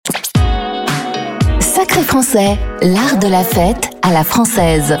Sacré Français, l'art de la fête à la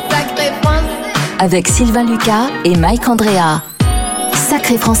française. Avec Sylvain Lucas et Mike Andrea.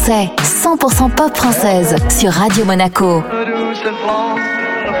 Sacré Français, 100% pop française sur Radio Monaco.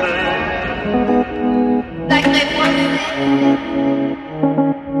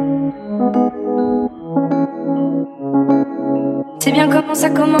 C'est bien comment ça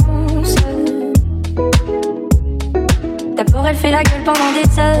commence. D'abord elle fait la gueule pendant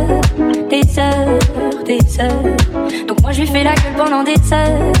des heures, des heures, des heures. Donc moi je lui fais la gueule pendant des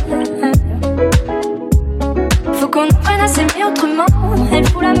heures. Faut qu'on apprenne à s'aimer autrement. Elle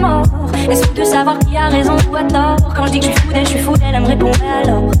fout la mort. Elle se fout de savoir qui a raison ou a tort. Quand je dis que je suis fou d'elle, elle me répond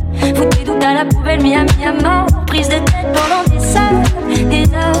alors. Faut tes doutes à la poubelle, mis à mort. Prise de tête pendant des heures,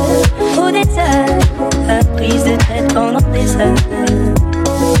 oh des heures. Prise de tête pendant des heures.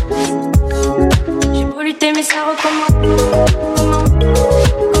 J'ai beau lutter mais ça recommence.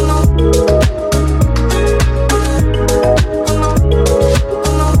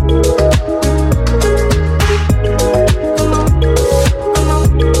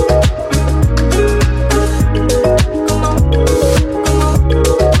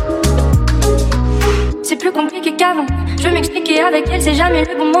 Je veux m'expliquer avec elle, c'est jamais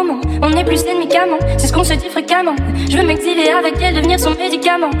le bon moment. On est plus ennemis qu'amants, c'est ce qu'on se dit fréquemment. Je veux m'exiler avec elle, devenir son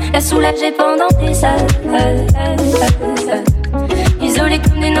médicament. La soulager pendant des heures. Isolée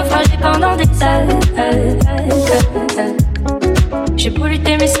comme des naufragés pendant des heures. J'ai beau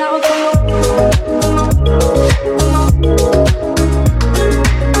lutter mais ça recommence.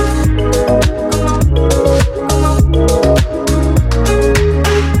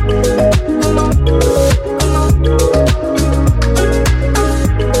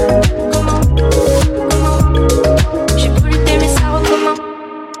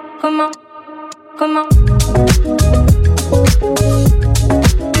 Comment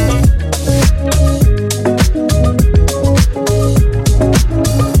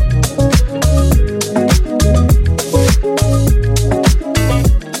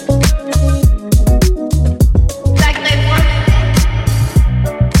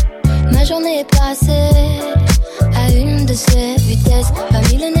ma journée est passée à une de ces vitesses. Pas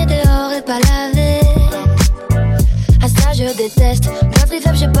mis le nez dehors et pas lavé. À ça je déteste. Batterie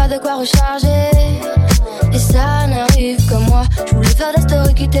faible, j'ai pas de quoi recharger. Et ça n'arrive que moi. Je voulais faire des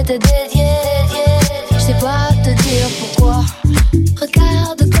stories qui t'étaient dédiées. Je sais pas te dire pourquoi.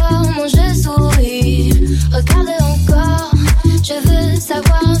 Regarde comment je souris. Regarde encore. Je veux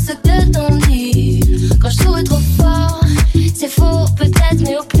savoir ce que t'en dis. Quand je souris trop fort, c'est faux peut-être,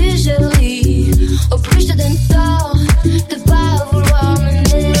 mais au plus je ris, au plus je te donne tort de pas vouloir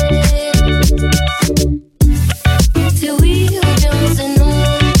m'aimer. C'est oui ou bien c'est non.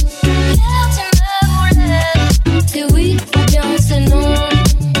 Hier tu me voulais. C'est oui ou bien c'est non.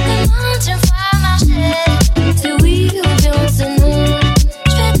 Comment tu me feras marcher. C'est oui ou bien c'est non.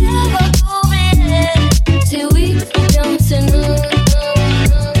 Je vais devoir t'oublier. C'est oui ou bien c'est non.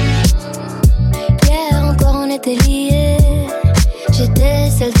 Hier encore on était liés. J'étais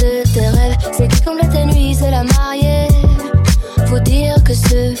celle de tes rêves. C'est qui comblait tes nuits, c'est la mariée. Faut dire que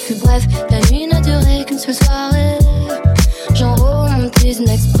ce fut bref. La nuit n'a duré qu'une seule soirée. J'enroule mon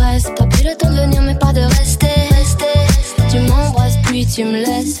Disney Express. T'as pris le temps de venir mais pas de rester. Tu m'embrasses puis tu me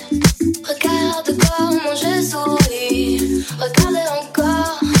laisses. Regarde comment je souris. Regarde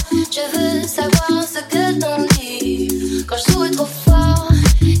encore. Je veux savoir ce que t'en dis. Quand je souris trop fort,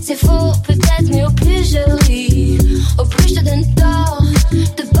 c'est faux peut-être, mais au plus je ris, au plus je te donne tort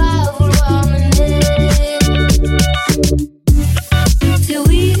de pas vouloir m'aimer. C'est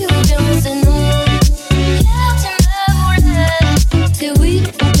oui ou bien c'est non. Hier tu me voulais. C'est oui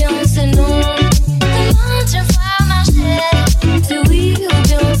ou bien c'est non. Comment tu me feras marcher. C'est oui ou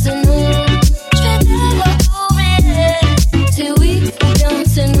bien c'est non. Je vais devoir t'oublier. C'est oui ou bien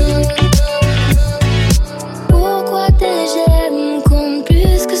c'est non. Pourquoi tes j'aime comptent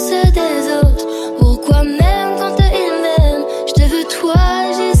plus que ceux des autres? Pourquoi même quand ils m'aiment, je te veux toi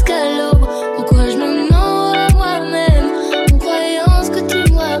jusqu'à l'aube? Pourquoi je me mens à moi-même en croyant ce que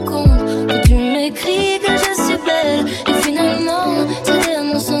tu me racontes? Quand tu m'écris que je suis belle et finalement c'est un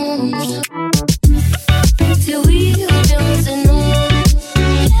mensonge. C'est oui ou bien c'est non.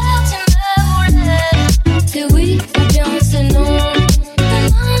 Hier tu me voulais. C'est oui ou bien c'est non.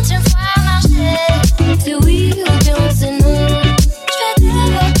 Comment tu me feras marcher. C'est oui ou bien c'est non. Je vais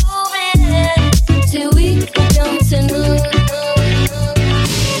devoir t'oublier. C'est oui ou bien c'est non.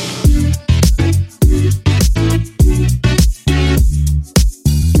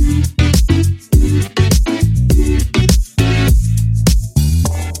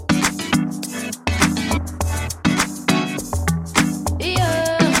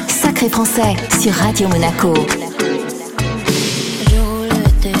 Sacré Français sur Radio Monaco. Je roule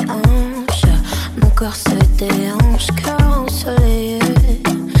des hanches, mon corps se déhanche, cœur ensoleillé.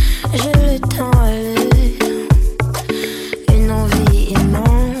 J'ai le temps à aller, une envie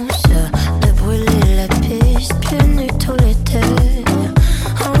immense de brûler la piste, pieds nus tout l'été,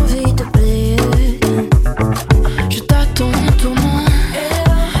 envie d'oublier. Je t'attends en tournant,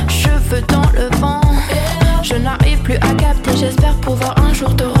 cheveux dans le vent. Je n'arrive plus à capter, j'espère pouvoir un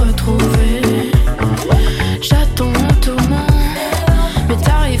jour te retrouver. J'attends en tournant, mais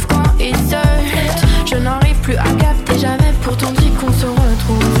t'arrives quand il saute. Je n'arrive plus à capter, j'avais pourtant dit qu'on se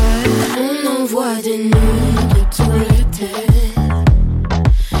retrouvait. On envoie des nuits de tout l'été,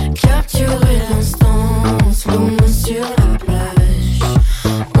 capturer l'instant, slow sur la plage.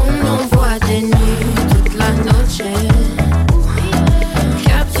 On envoie des nuits toute la noche,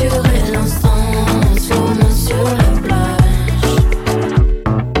 capturer l'instant, slow sur la plage.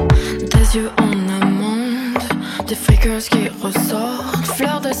 Des yeux en amande, des flickers qui ressortent,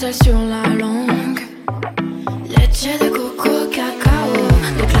 fleurs de sel sur la langue. Leche de coco, cacao,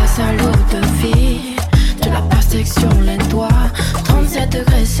 des glaces à l'eau de vie, de la pastèque sur les doigts, 37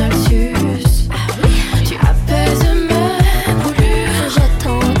 degrés Celsius. Tu apaises mes brûlures.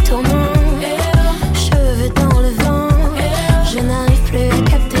 J'attends en tournant, cheveux dans le vent. Je n'arrive plus à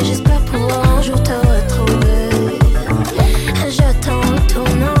capter, j'espère pouvoir un jour te retrouver. J'attends en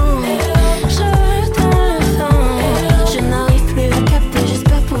tournant, cheveux dans le vent. Je n'arrive plus à capter,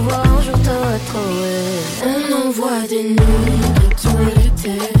 j'espère pouvoir un jour te retrouver. On envoie des nuits de tout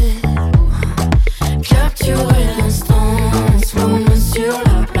l'été, capturer l'instant, slow sur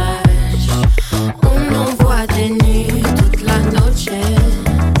la plage. On envoie des nuits toute la noche,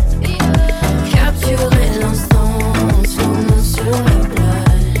 capturer l'instant, slow sur la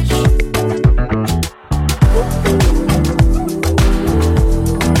plage.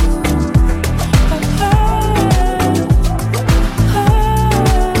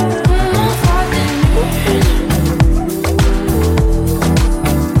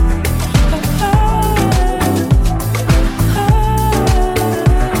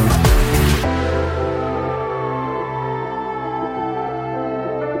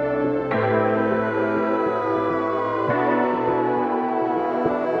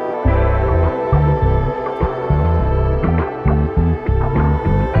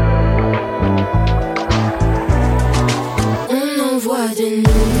 On envoie des nuits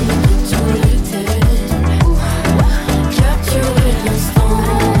de tout l'été, capturer l'instant,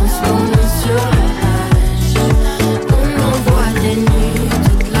 slow sur la plage. On envoie des nuits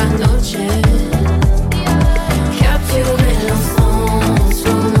toute la noche, capturer l'instant,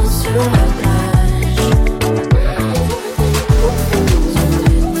 slow sur la plage.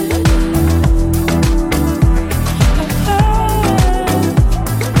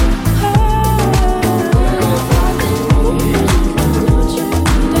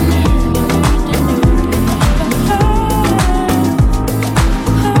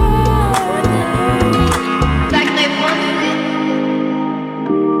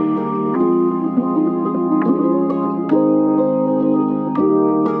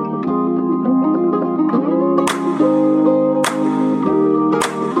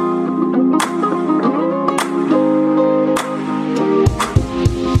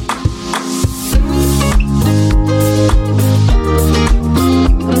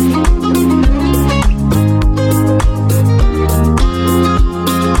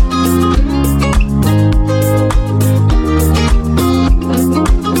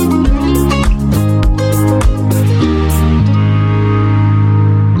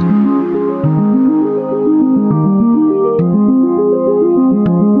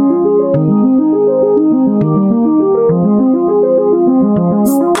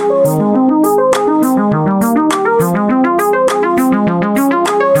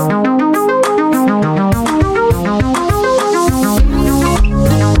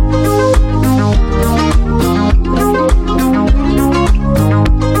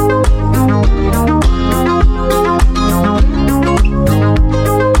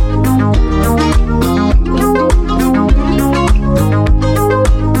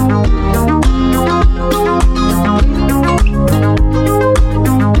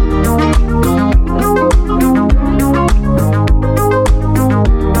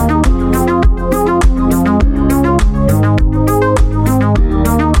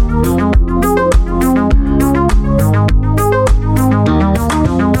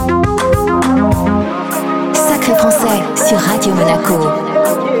 sur Radio Monaco.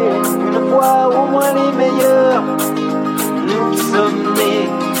 Une fois au moins les meilleurs, nous qui sommes nés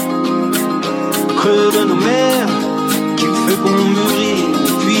creux de nos mers, qu'il fait qu'on mûrit,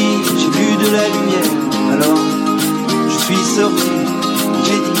 puis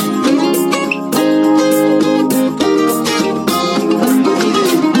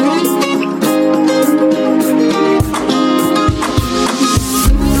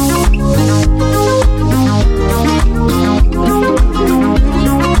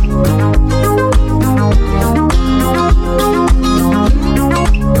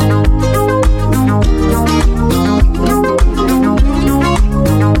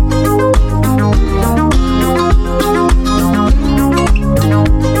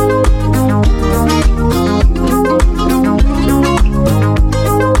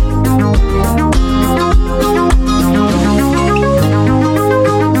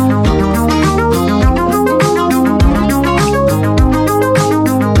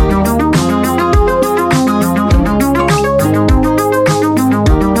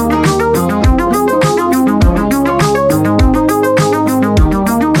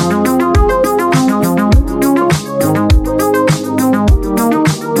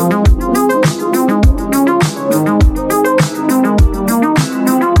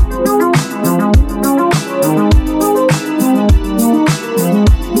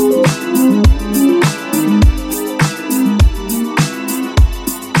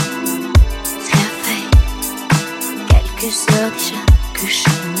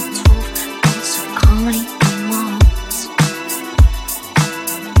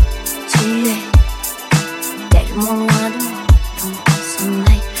tellement loin de moi. Dans ton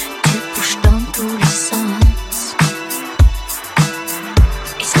sommeil, tu bouges dans tous les sens.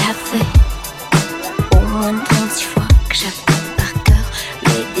 Et cela fait au moins 36 fois que j'apprends par cœur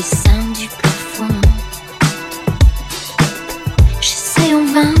les dessins du plafond. J'essaie en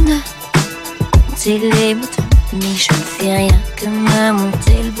vain de compter les boutons, mais je ne fais rien que me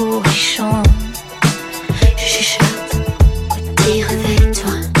monter le bourrichon. Je chuchote, petit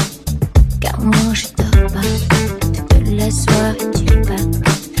réveille-toi, car moi je dors pas. Toute la soirée tu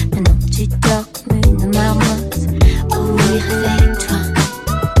papotes, maintenant tu dors comme une marmotte. Oh oui, réveille-toi,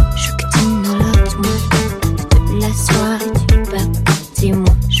 je veux que tu ne l'autres moi. Toute la soirée tu papotes,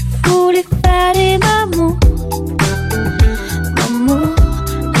 dis-moi, je voulais faire des mamours. Mamour,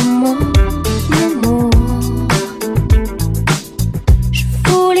 amour, amour. Je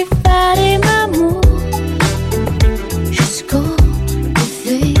voulais faire des mamours jusqu'au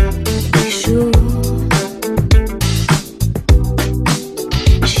lever du jour.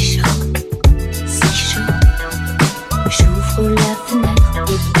 J'ai chaud, si chaud. J'ouvre la fenêtre,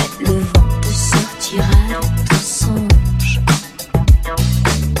 peut-être le vent te sortira de ton songe.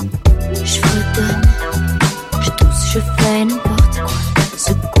 Je fredonne, je tousse, je fais n'importe quoi.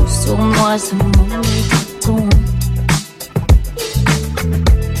 Secoue sur moi ce monde qui tombe.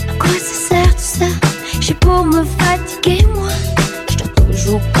 À quoi ça sert tout ça? J'ai pour me fatiguer moi. Je dors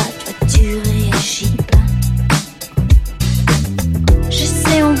toujours pas, toi tu réagis pas.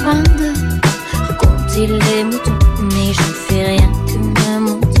 J'essaie en vain de raconter les moutons, mais je ne fais rien que me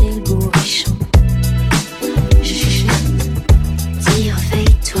monter le bourrichon. Je chuchote, dis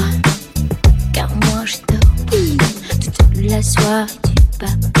réveille-toi, car moi je dors toute la soirée tu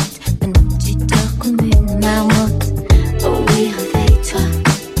papotes, maintenant tu dors comme une marmotte. Oh oui, réveille-toi,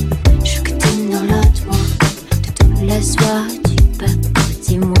 je veux que tu ne l'autres moi. Toute la soirée tu papotes,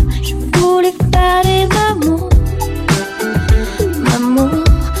 dis-moi, je voulais faire des mamours. Mamour,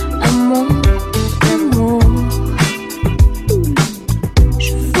 amour, amour.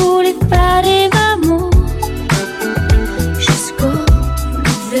 Je voulais faire des mamours jusqu'au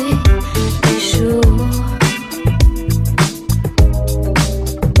lever du jour.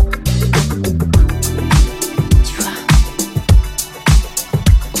 Tu vois,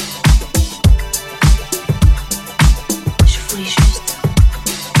 je voulais juste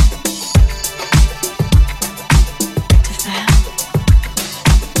te faire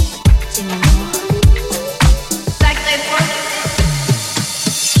des mamours. Sacré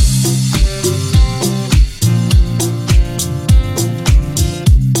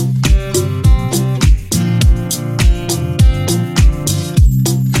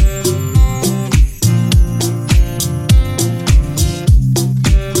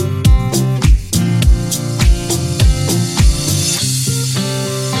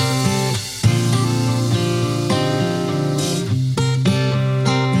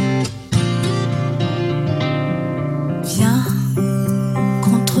Viens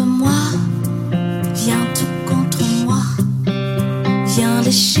contre moi, viens tout contre moi. Viens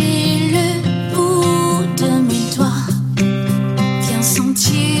lécher le bout de mes doigts. Viens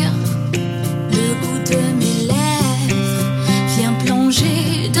sentir le goût de mes lèvres. Viens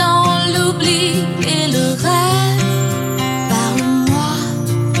plonger dans l'oubli et le rêve. Parle-moi,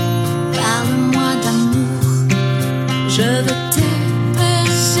 parle-moi d'amour. Je veux te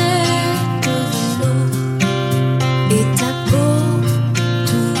baiser de velours. Et ta peau,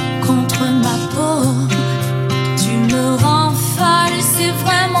 tout contre ma peau. Tu me rends folle, c'est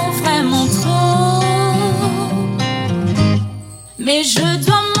vraiment, vraiment trop. Mais je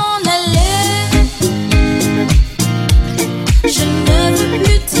dois m'en aller. Je ne veux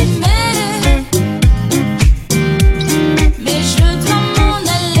plus t'aimer. Mais je dois m'en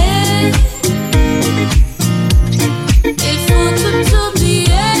aller. Il faut tout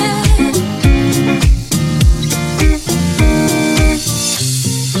oublier.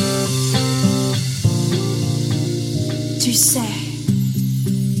 Tu sais,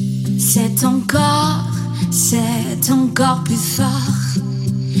 c'est encore plus fort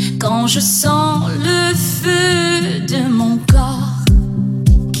quand je sens le feu de mon corps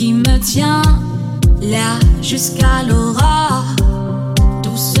qui me tient là jusqu'à l'aurore.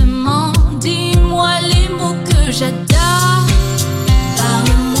 Doucement, dis-moi les mots que j'adore.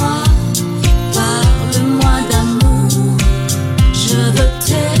 Parle-moi, parle-moi d'amour. Je veux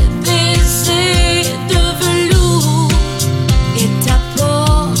te baiser de velours. Et ta peau,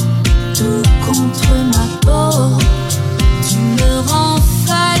 tout contre ma peau. Tu me rends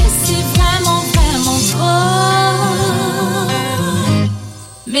folle, c'est vraiment, vraiment trop.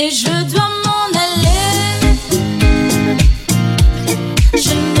 Mais je dois m'en aller.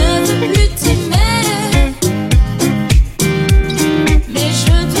 Je ne veux plus t'aimer.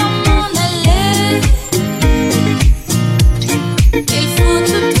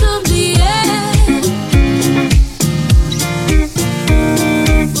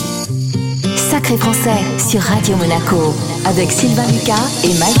 Sacré Français sur Radio Monaco avec Sylvain Lucas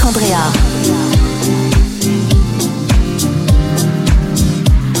et Mike Andrea.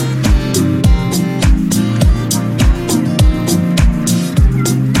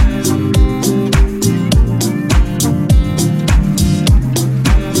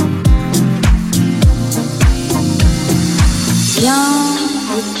 Viens,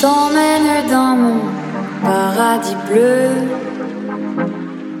 je t'emmène dans mon paradis bleu.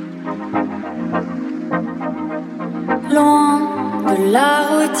 Loin de la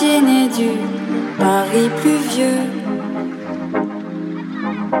routine et du Paris pluvieux.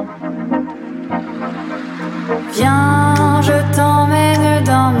 Viens, je t'emmène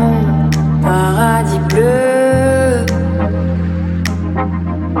dans mon paradis bleu.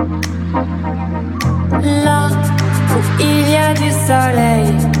 Là où il y a du soleil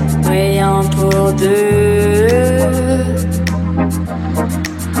brillant pour deux.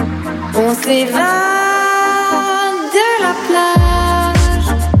 On s'évade de la plage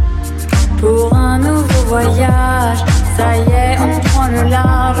pour un nouveau voyage. Ça y est, on prend le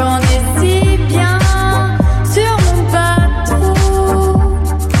large, on est si bien sur mon bateau.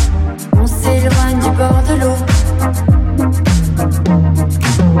 On s'éloigne du bord de l'eau.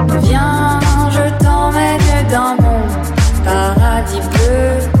 Viens, je t'emmène dans mon paradis bleu.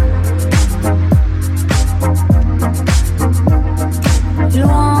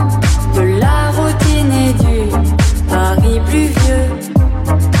 Loin de la routine et du Paris pluvieux.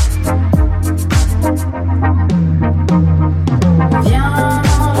 Viens,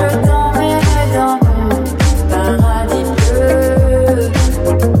 je t'emmène dans mon paradis bleu.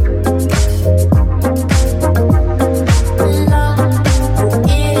 Là où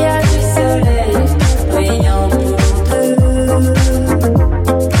il y a du soleil brillant pour deux.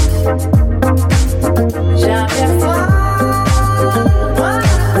 J'aperçois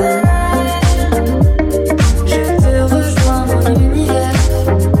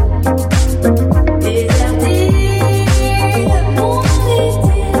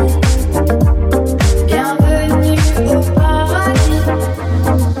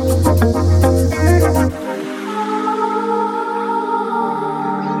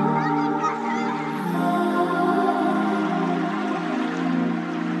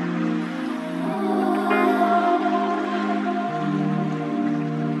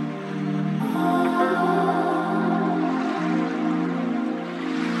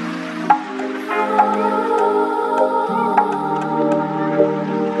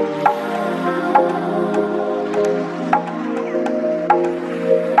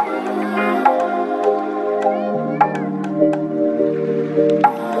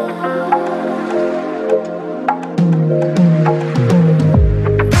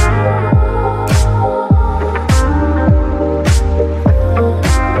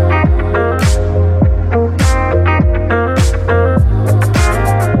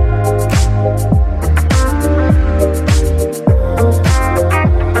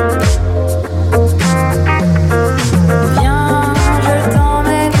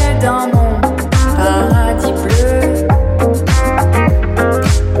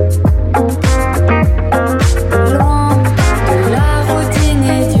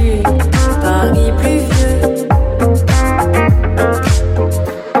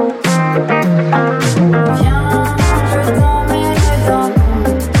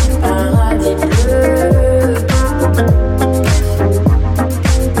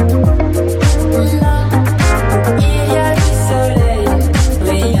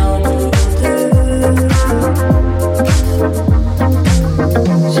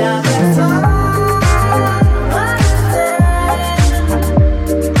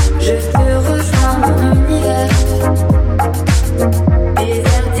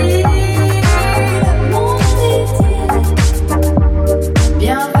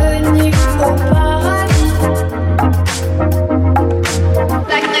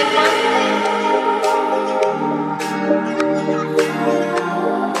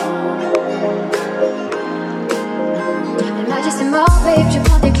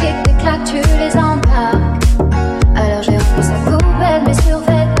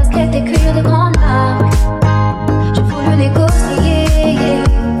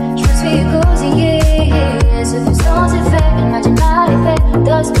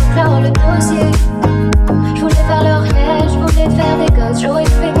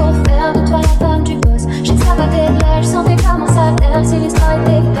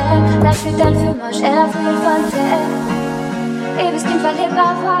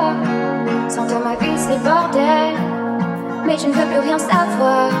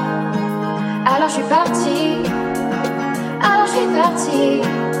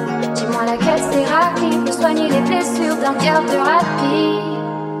Dis-moi laquelle Sera qui peut soigner les blessures d'un cœur de rapide.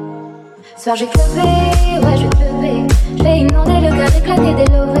 Ce soir j'ai clubé, ouais j'ai clubé. Je vais inonder le cœur éclaté des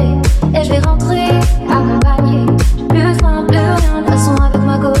lovés. Et je vais rentrer accompagné. J'ai plus besoin, plus rien. De toute façon avec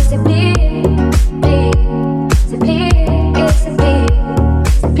ma go c'est plié. Plié, c'est plié, c'est plié.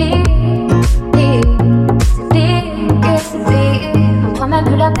 C'est plié, plié. C'est plié, c'est plié. On prend même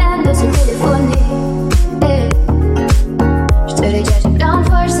plus la peine de se téléphoner. Je te l'ai déjà dit plein de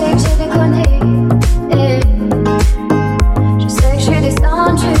fois, je sais que j'ai déconné. Je sais que je suis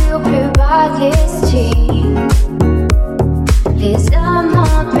descendue au plus bas de l'estime. Les hommes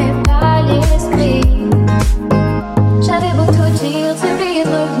mentent mais pas l'esprit. J'avais beau tout dire, t'oublier de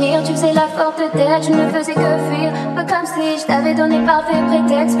revenir. Tu faisais la forte tête, je ne faisais que fuir. Pas comme si je t'avais donné parfait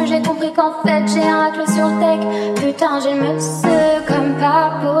prétexte. Que j'ai compris qu'en fait j'ai un racle sur le tech. Putain j'ai me sens comme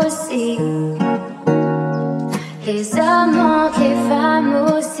pas possible. Les hommes mentent, les femmes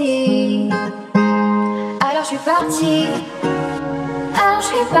aussi. Alors je suis partie. Alors je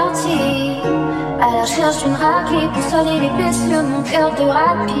suis partie à la recherche d'une raclée pour soigner les blessures de mon cœur de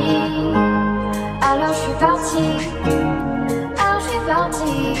rapide. Alors je suis partie. Alors je suis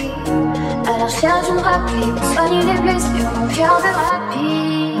partie à la recherche d'une raclée pour soigner les blessures de mon cœur de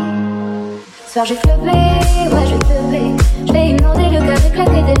rapide. Ce soir j'ai clubé, ouais j'ai clubé. Je vais inonder le cœur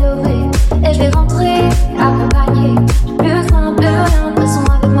éclaté des lovés. Et je vais rentrer accompagné. J'ai plus besoin, plus rien. De toute façon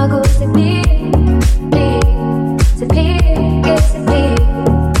avec ma go c'est plié. Plié, c'est plié, c'est plié.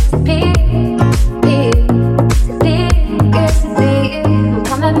 C'est plié, plié. C'est plié, c'est plié. On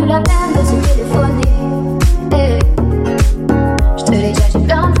prend même plus la peine de se téléphoner. Je te l'ai déjà dit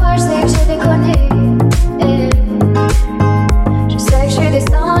plein de fois, je sais que j'ai déconné. Je sais que je suis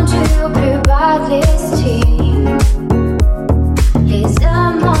descendue au plus bas de l'estime. Les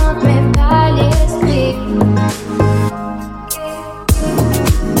hommes mentent mais pas l'esprit.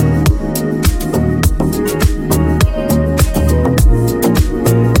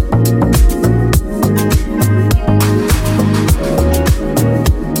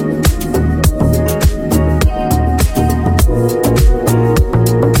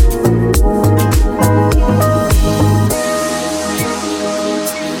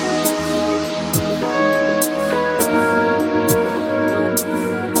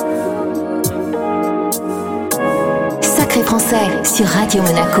 Français sur Radio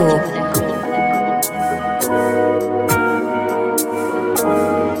Monaco.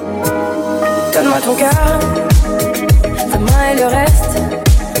 Donne-moi ton cœur, ta main et le reste.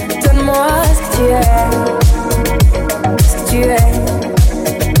 Donne-moi ce que tu es, ce que tu es.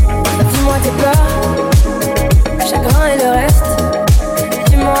 Dis-moi tes peurs, chagrin et le reste.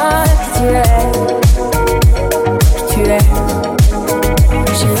 Dis-moi qui tu es, qui tu es.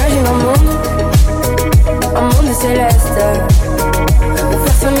 J'imagine un monde céleste.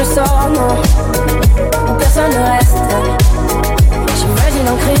 Personne ne sort, non, personne ne reste. J'imagine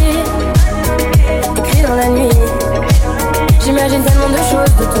un cri, des cris dans la nuit. J'imagine tellement de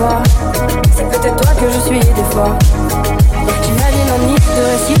choses de toi. C'est peut-être toi que je suis des fois. J'imagine un nid de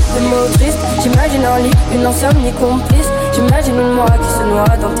récits, de mots tristes. J'imagine un lit, une insomnie complice. J'imagine une moi qui se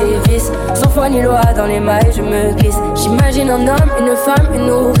noie dans tes vices. Sans foi ni loi, dans les mailles je me glisse. J'imagine un homme, une femme, une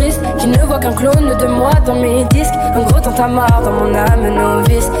nourrice qui ne voit qu'un clone de moi dans mes disques. Un gros tintamarre dans mon âme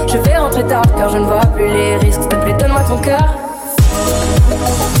novice. Je vais rentrer tard car je ne vois plus les risques. S'il te plaît donne-moi ton cœur.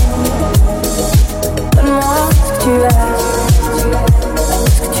 Donne-moi ce que tu es,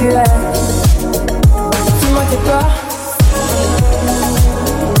 ce que tu es. Dis-moi tes peurs.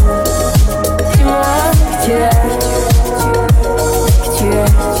 Dis-moi qui tu es, qui tu es.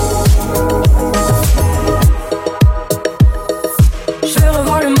 Je veux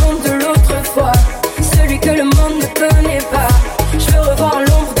revoir le monde de l'autre fois, celui que le monde ne connaît pas. Je veux revoir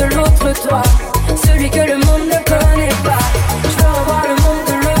l'ombre de l'autre toi, celui que le monde ne connaît pas. Je veux revoir le monde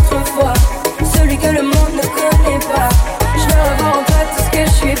de l'autre fois, celui que le monde ne connaît pas. Je veux revoir en toi tout ce que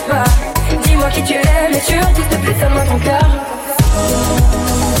je suis pas. Dis-moi qui tu es, mais surtout s'il te plaît donne-moi ton cœur.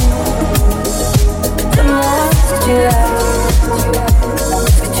 Donne-moi ce que tu es,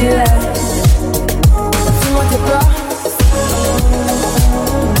 ce que tu es. Dis-moi tes peurs.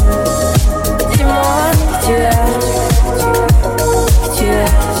 Dis-moi qui tu es, qui tu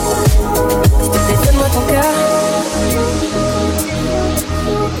es. S'il te plaît donne-moi ton cœur.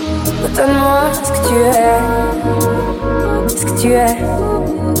 Donne-moi ce que tu es, ce que tu es.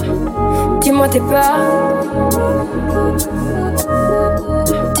 Dis-moi tes peurs.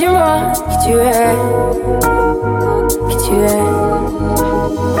 Dis-moi qui tu es, qui tu es.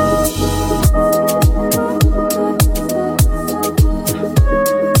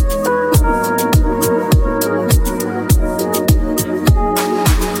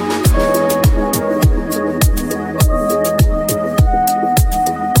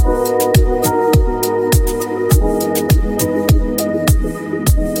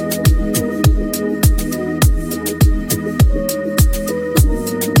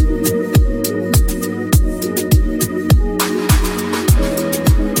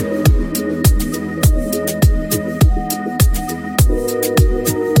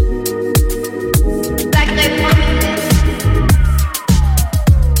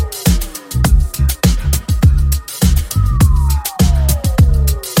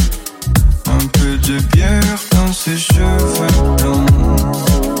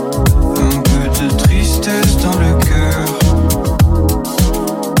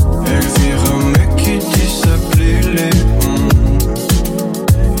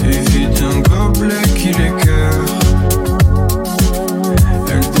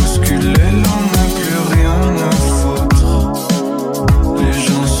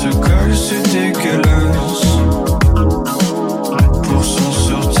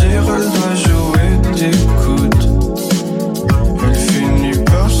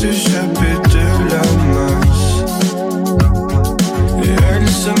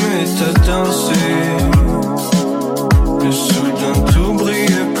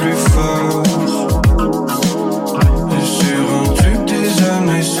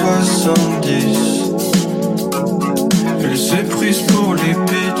 pour les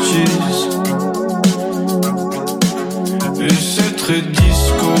bêtises. Et c'est très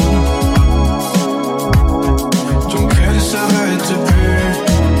disco, donc elle s'arrête plus.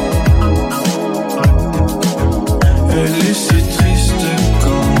 Elle est si triste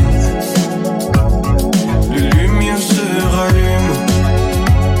quand les lumières se rallument.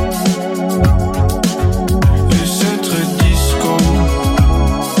 Et c'est très disco,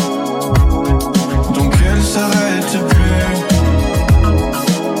 donc elle s'arrête plus.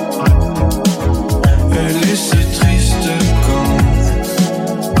 Elle est si triste quand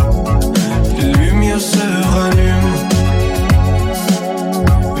les lumières se rallument.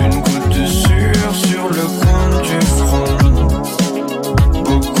 Une goutte de sueur sur le coin du front.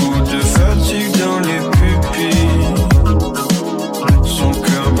 Beaucoup de fatigue dans les pupilles. Son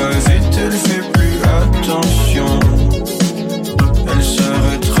cœur bat vite, elle fait plus attention. Elle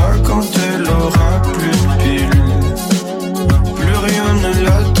s'arrêtera quand elle aura plus de piles. Plus rien ne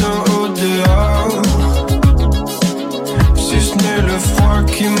l'attend au dehors, si ce n'est le froid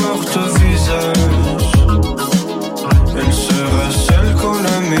qui meurt au visage. Elle sera seule quand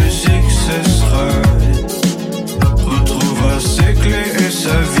la musique cessera, retrouvera ses clés et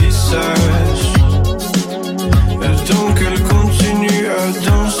sa vie sage. Et donc elle continue à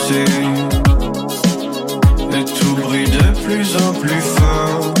danser, et tout brille de plus en plus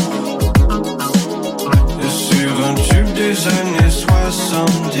fort. Et sur un tube des années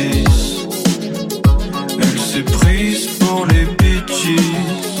 70, elle s'est prise pour les bitches.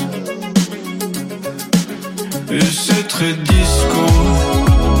 Et c'est très disco,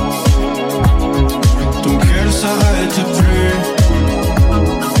 donc elle s'arrête plus.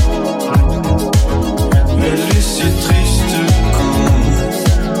 Elle est si triste quand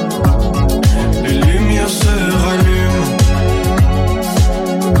les lumières se rallument.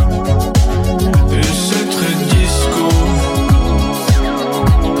 Et c'est très disco,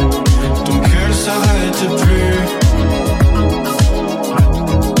 donc elle s'arrête plus.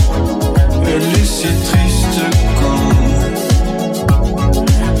 Elle est si triste quand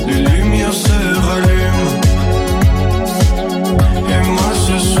les lumières se rallument. Et moi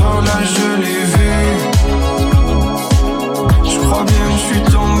ce soir-là je l'ai vue. Je crois bien que je suis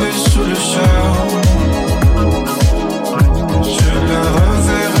tombé sous le charme. Je la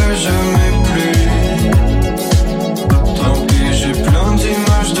reverrai jamais plus. Tant pis, j'ai plein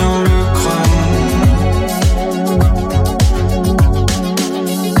d'images dans le crâne.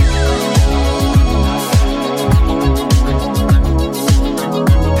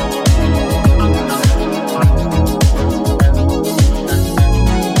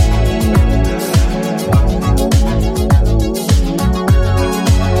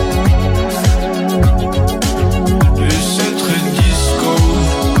 Et c'est très disco,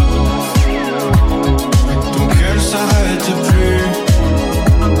 donc elle s'arrête plus.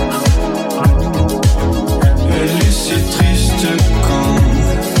 Elle est si triste quand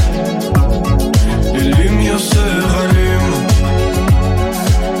les lumières se rallument.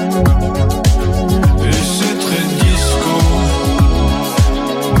 Et c'est très disco,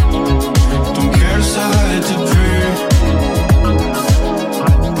 donc elle s'arrête plus.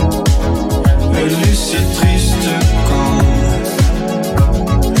 Elle est si triste quand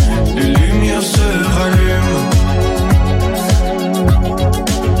les lumières se rallument.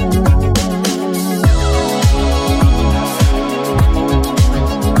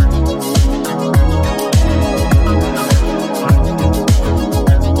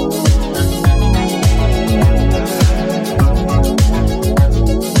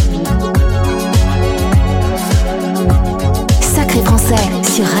 Sacré Français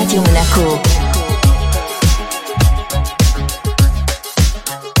sur Radio Monaco.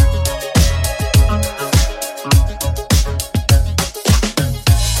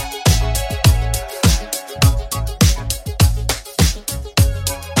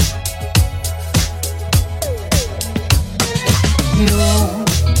 Nous,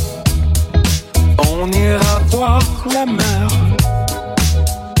 on ira voir la mer,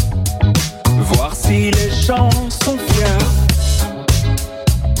 voir si les gens sont fiers.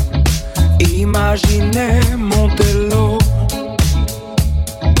 Imaginez Montello,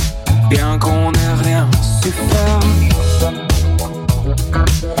 bien qu'on n'ait rien su faire.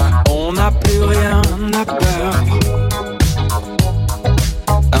 On n'a plus rien à perdre,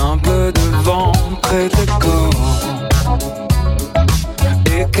 un peu de ventre et de corps,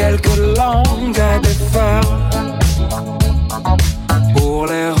 et quelques langues à défaire, pour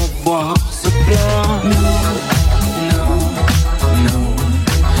les revoir se plaire.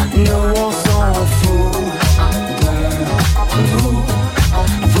 Nous on s'en fout de vous.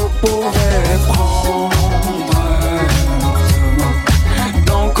 Vous pouvez prendre tout.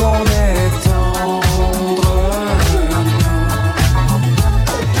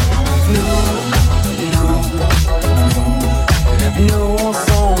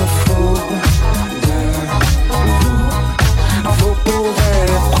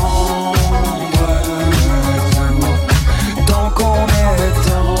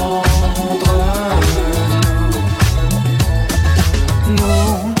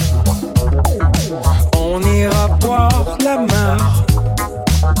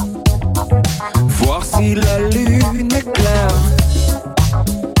 si la lune éclaire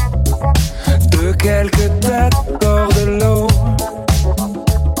de quelques têtes hors de l'eau,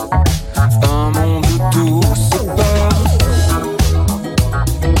 un monde où tout se perd.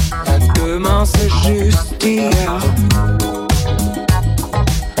 Demain c'est juste hier,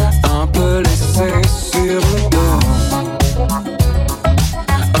 un peu laissé sur le dos,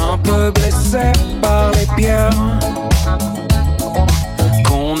 un peu blessé par les pierres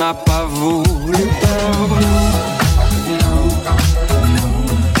qu'on n'a pas voulu perdre.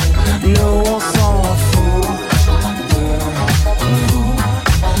 Nous on s'en fout de vous.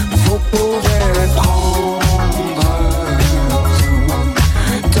 Vous pouvez prendre tout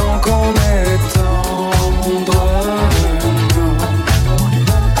tant qu'on est tendre.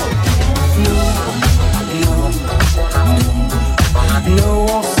 Nous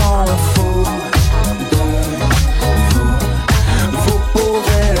on s'en fout de vous. Vous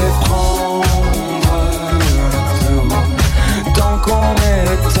pouvez prendre tout tant qu'on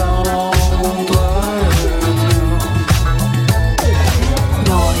est tendre.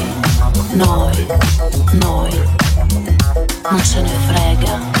 Noi non ce ne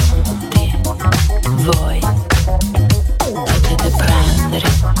frega di voi, potete prendere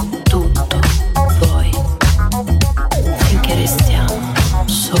tutto voi, finché restiamo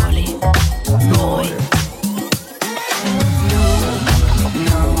soli noi.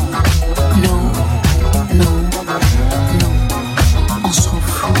 On s'en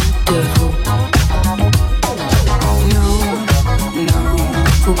fout de vous.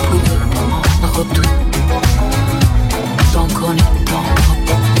 Vous pouvez prendre tout tant qu'on est tendre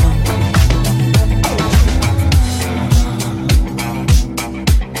pour nous.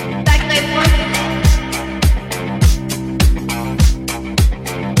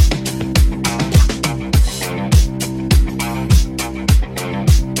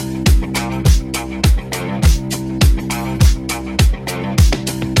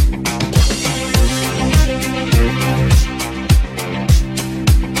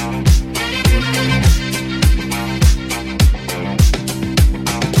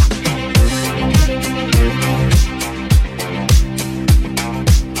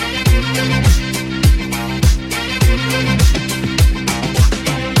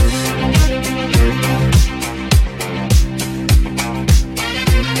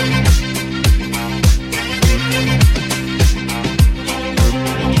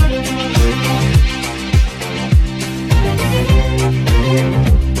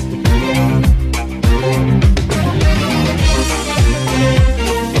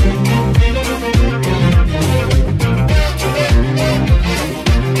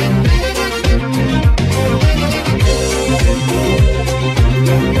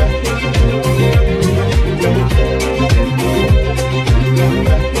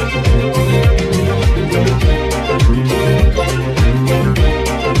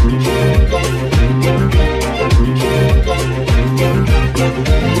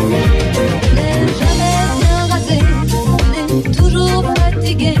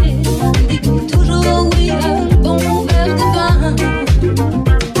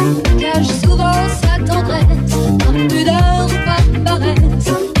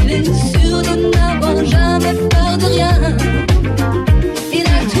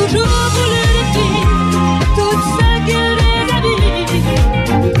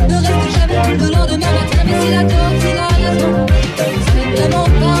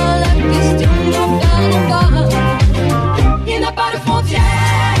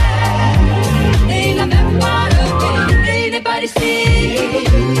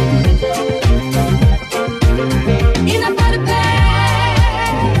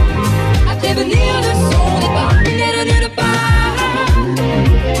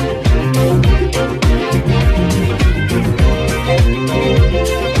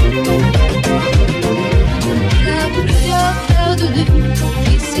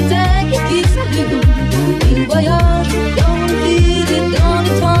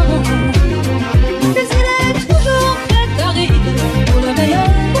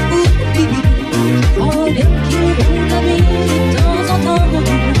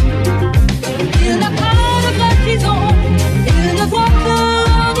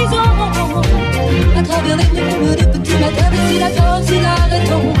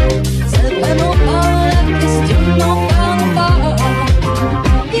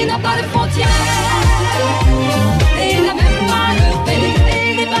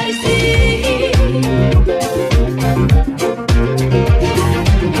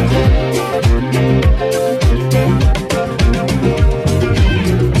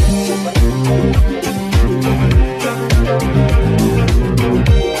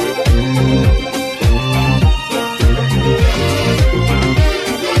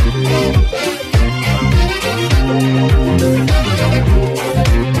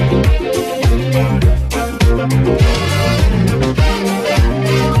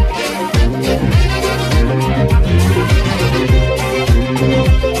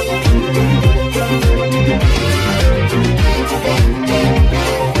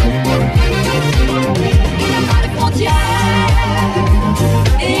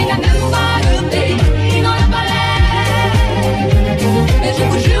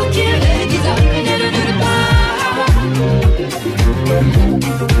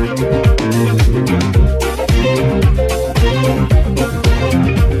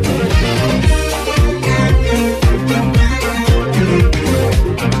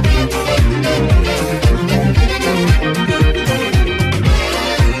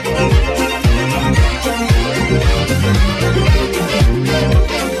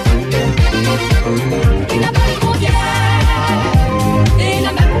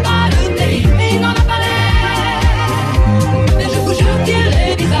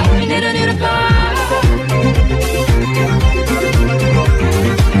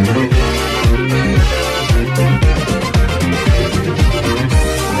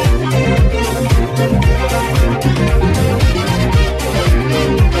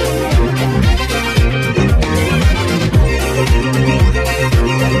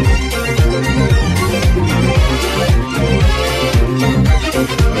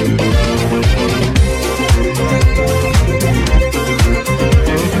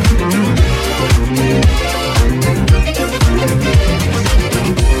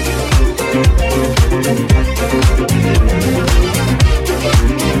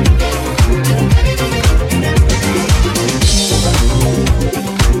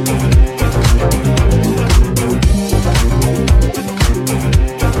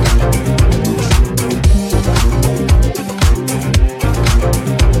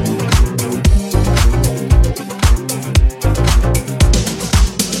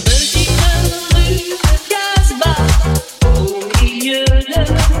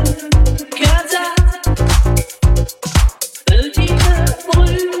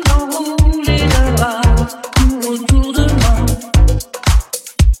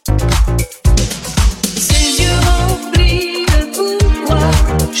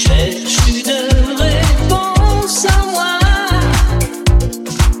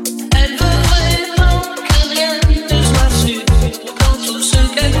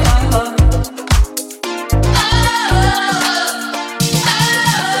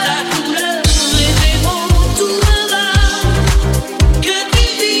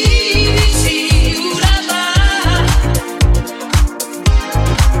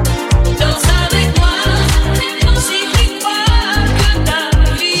 Danse avec moi, si tu crois que ta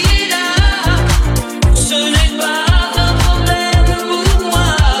vie est là.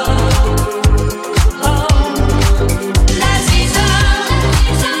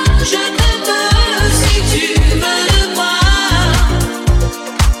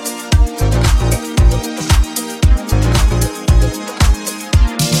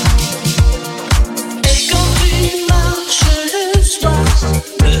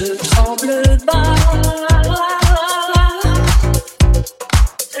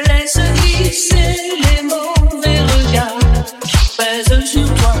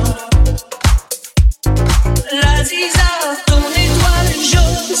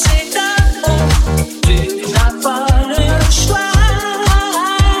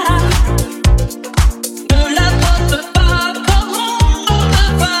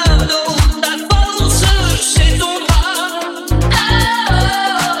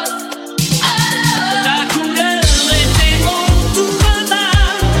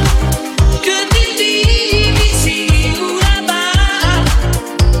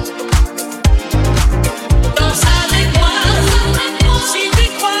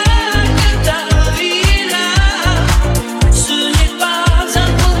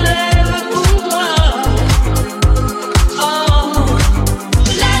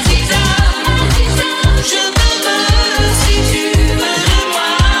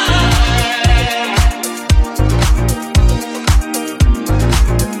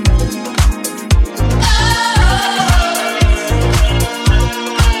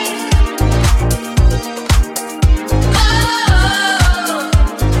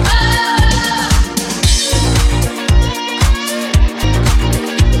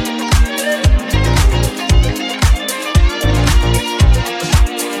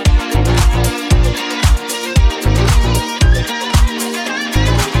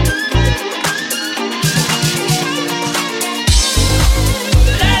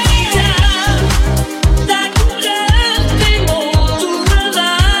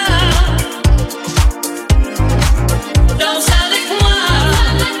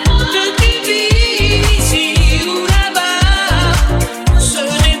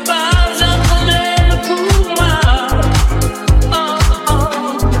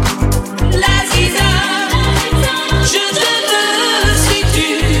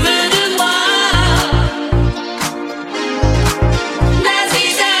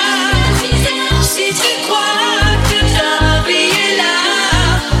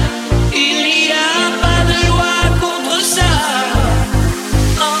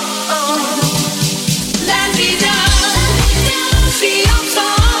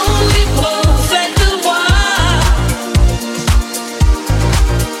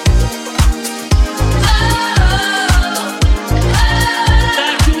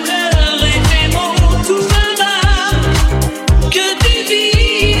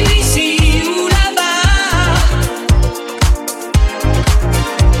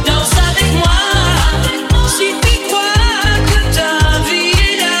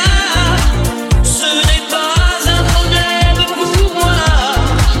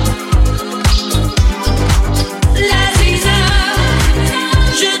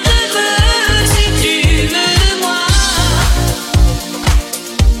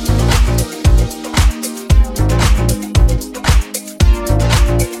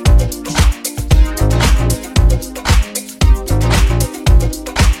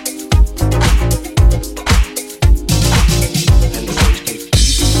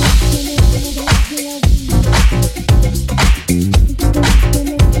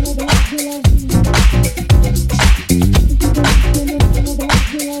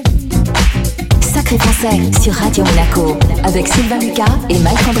 sur Radio Monaco avec Sylvain Lucas et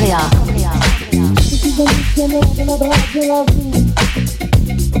Mike Andrea. Je suis un missionnaire de la drague, je l'avoue.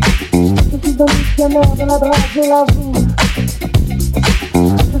 Je suis un missionnaire de la drague, je l'avoue.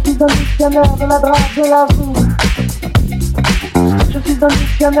 Je suis un missionnaire de la drague, je l'avoue. Je suis un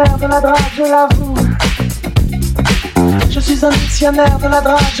missionnaire de la drague, je l'avoue. Je suis un missionnaire de la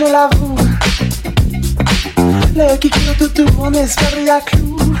drague, je l'avoue. Le kiki de toutou en esprit à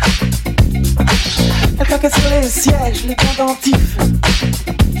clous. Elle claquait sur les sièges, les pendentifs.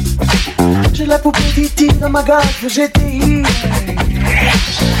 J'ai la poupée Titi dans ma gorge, GTI.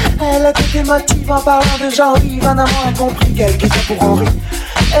 Elle était émotive en parlant de Jean-Yves. Un amant incompris qu'elle quittait pour Henri.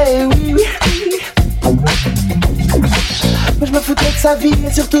 Eh oui, oui, oui. Mais je me foutais de sa vie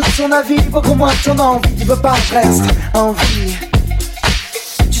et surtout de son avis. Beaucoup moins de son envie, tu veux pas que je reste en vie.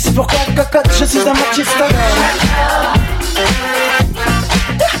 Tu sais pourquoi, cocotte, je suis un machista.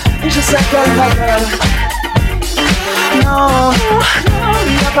 Et je sais qu'elle ma gueule. Non,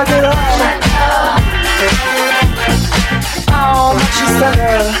 il n'y a pas de love. Oh, machista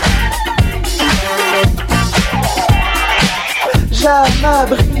girl. Je me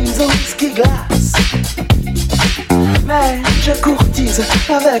brise au whisky glace, mais je courtise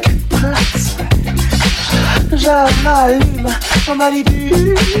avec classe. Je m'allume en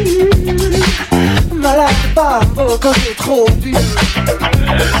Malibu. Malade par vos côtés trop bu.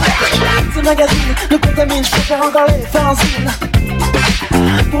 Ce magazine nous contamine, je préfère encore les fanzines.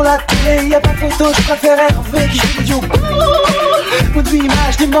 Pour la télé, y'a pas de photo, je préfère Hervé qui joue du point de vue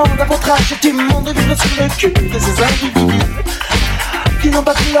image du monde à votre âge, et du monde de vivre sur le cul de ces individus qui n'ont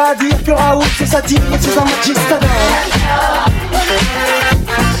pas plus à dire que Raoul se satire sous un machista d'or.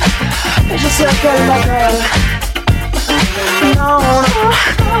 Et je sais qu'elle m'appelle. Non,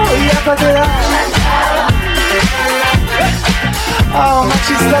 non, il n'y a pas de l'âge. Oh,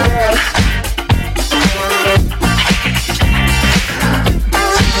 machista d'or.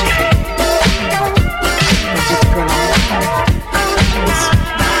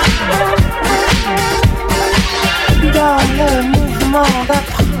 Dans le mouvement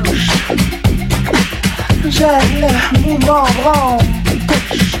d'approche, j'ai le mouvement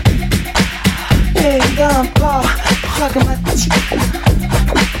branche et d'un pas pragmatique,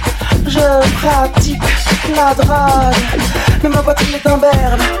 je pratique la drague. Mais ma voiture est en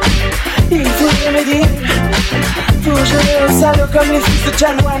berne, il faut y remédier. Faut jouer au salaud comme les fils de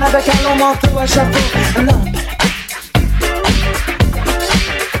John Wayne avec un long manteau à chapeau. Non.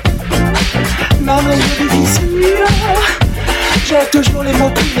 Même les jeux difficiles, j'ai toujours les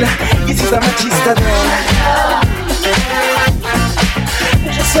mots piles. Ici ça machista d'or.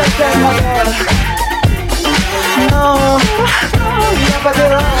 Je sais qu'elle m'adore. Non, il n'y a pas de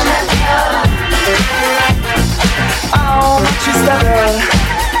l'âge. Oh, machista d'or.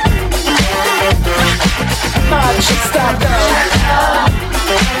 Machista d'or.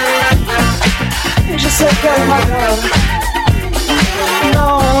 Je sais qu'elle m'adore.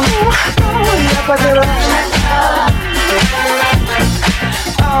 Non, il n'y a pas de l'âge.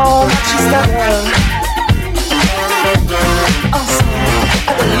 Oh, machista d'or.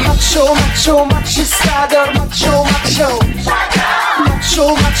 Macho, macho, machista d'or. Macho, macho. Macho,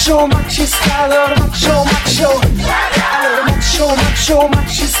 macho, machista d'or. Macho, macho. Alors, macho, macho,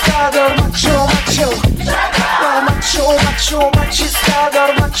 machista d'or. Macho, macho. Macho, macho, machista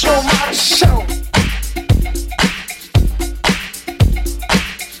d'or. Macho, macho.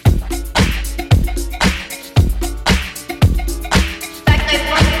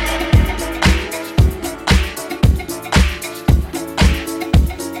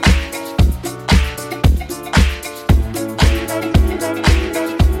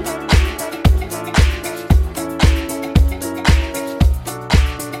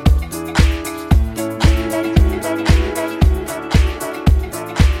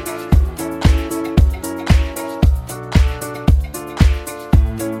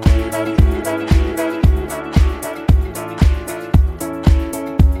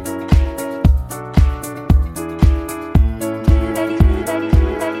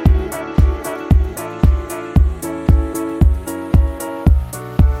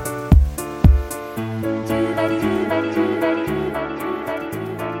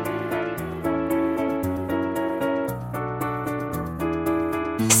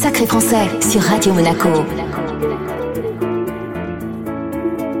 Sacré Français sur Radio Monaco.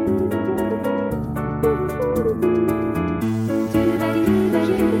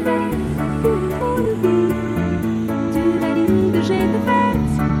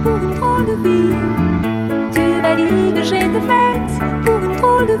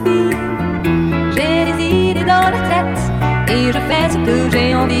 J'ai des idées dans la tête et je fais ce que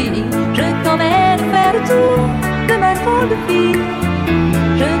j'ai envie. Je t'emmène faire le tour de ma drôle de vie.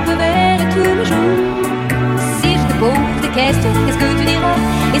 Je te verrai tous les jours. Si je te pose des questions, qu'est-ce que tu diras?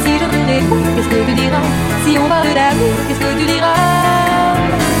 Et si je te réponds, qu'est-ce que tu diras? Si on parle d'amour, qu'est-ce que tu diras?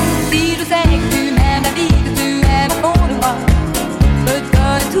 Si je sais que tu m'aimes, la vie que tu aimes au fond de moi, me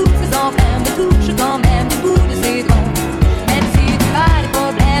donne tous ces emblèmes, me touche quand même du bout de ses doigts. Même si tu as des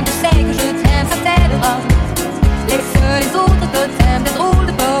problèmes, je sais que je t'aime, ça t'aidera. Laisse les autres totems, des drôles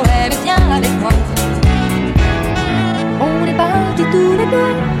de poèmes, et viens avec moi. On est partis tous les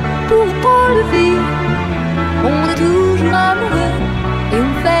deux pour une drôle de vie. On est toujours amoureux et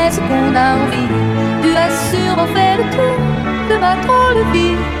on fait ce qu'on a envie. Tu as sûrement fait le tour de ma drôle de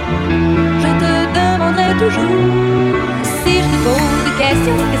vie. Je te demanderai toujours. Si je te pose des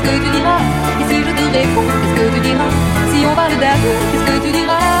questions, qu'est-ce que tu diras? Et si je te réponds, qu'est-ce que tu diras? Si on parle d'amour, qu'est-ce que tu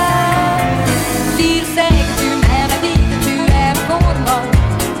diras? S'il sait que tu m'aimes, la vie que tu aimes au fond de moi,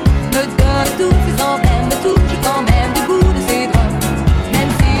 me donne tous ces emblèmes, me touche quand même du bout de ses doigts.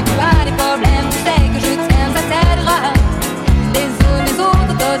 Même si tu as des problèmes, tu sais que je t'aime, ça t'aidera. Les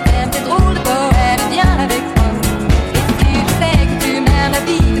autres totems, tes drôles de poèmes, viens avec moi. Et si je sais que tu m'aimes, la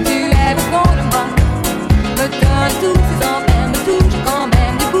vie que tu aimes au fond de moi, me donne tous ces emblèmes, me touche quand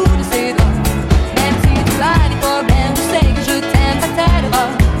même du bout de ses doigts. Même si tu as des problèmes, tu sais que je t'aime, ça t'aidera.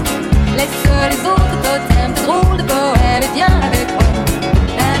 Laisse les autres totems, tes drôles de poèmes, et viens avec moi.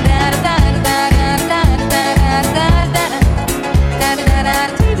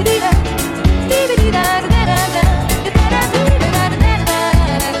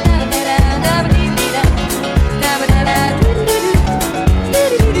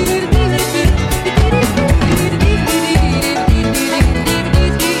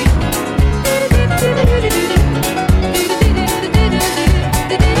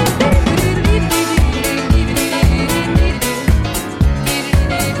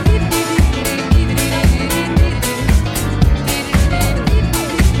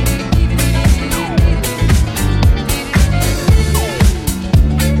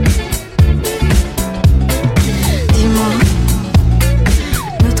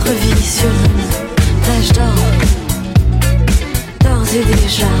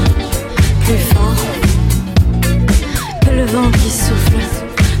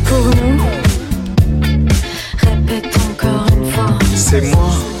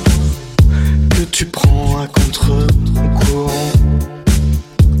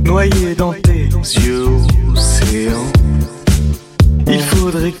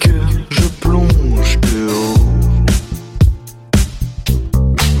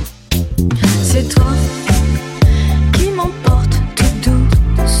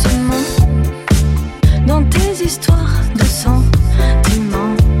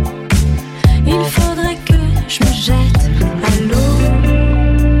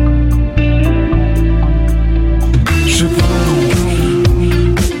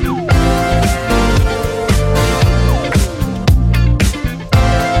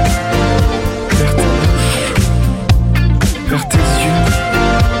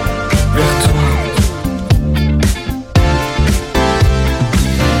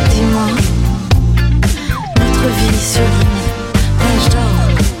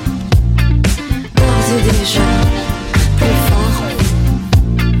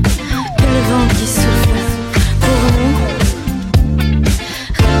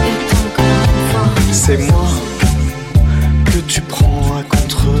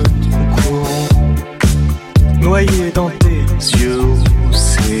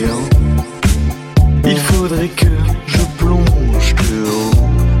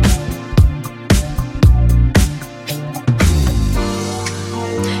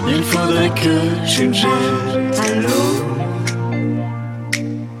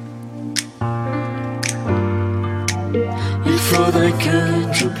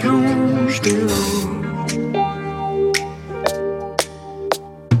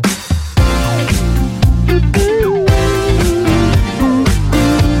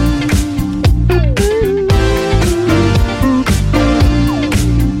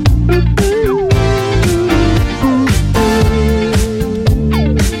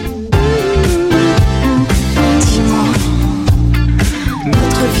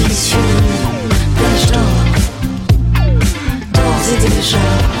 Déjà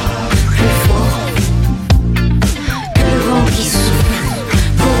plus fort.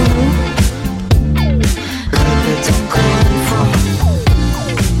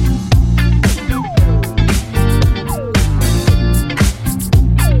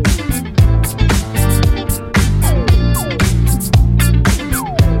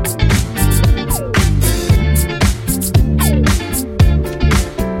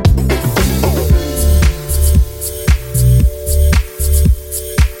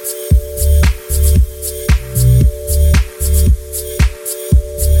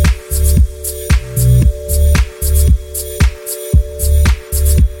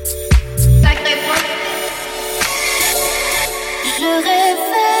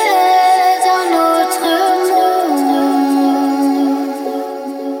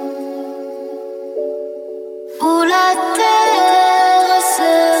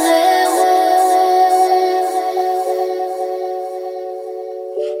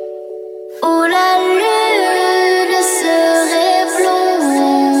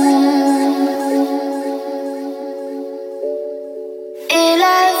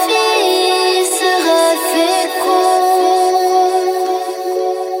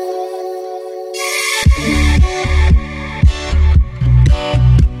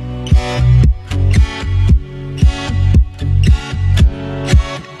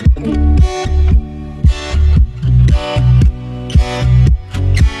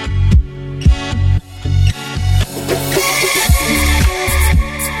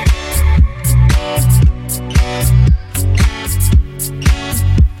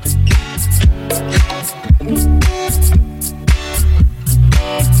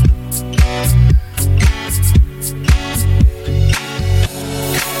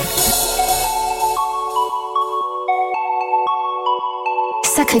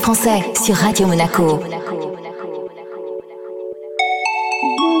 Sacré Français sur Radio Monaco.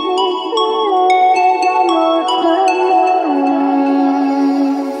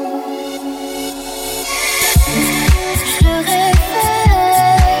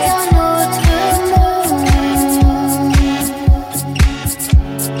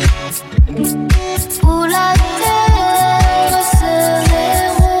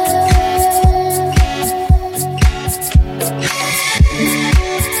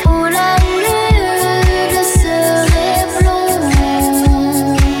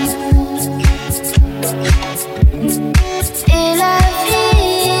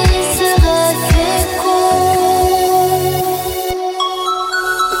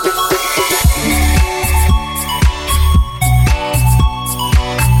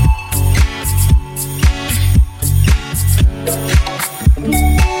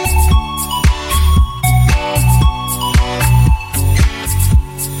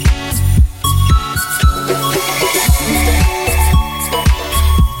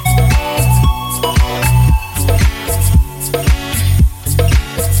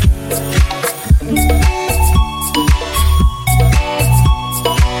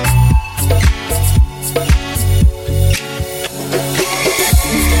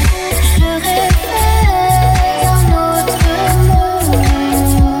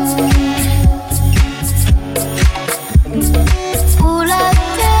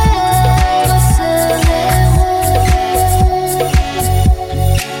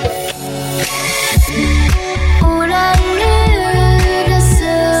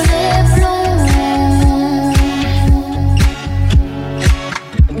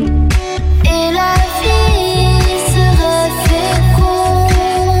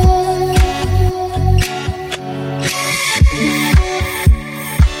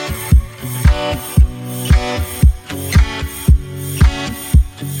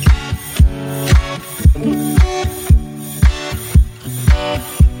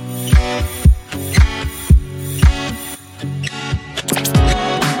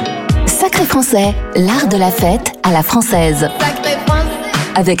 Français, l'art de la fête à la française.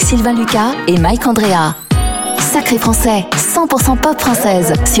 Avec Sylvain Lucas et Mike Andrea. Sacré Français, 100% pop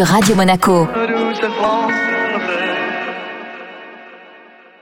française sur Radio Monaco.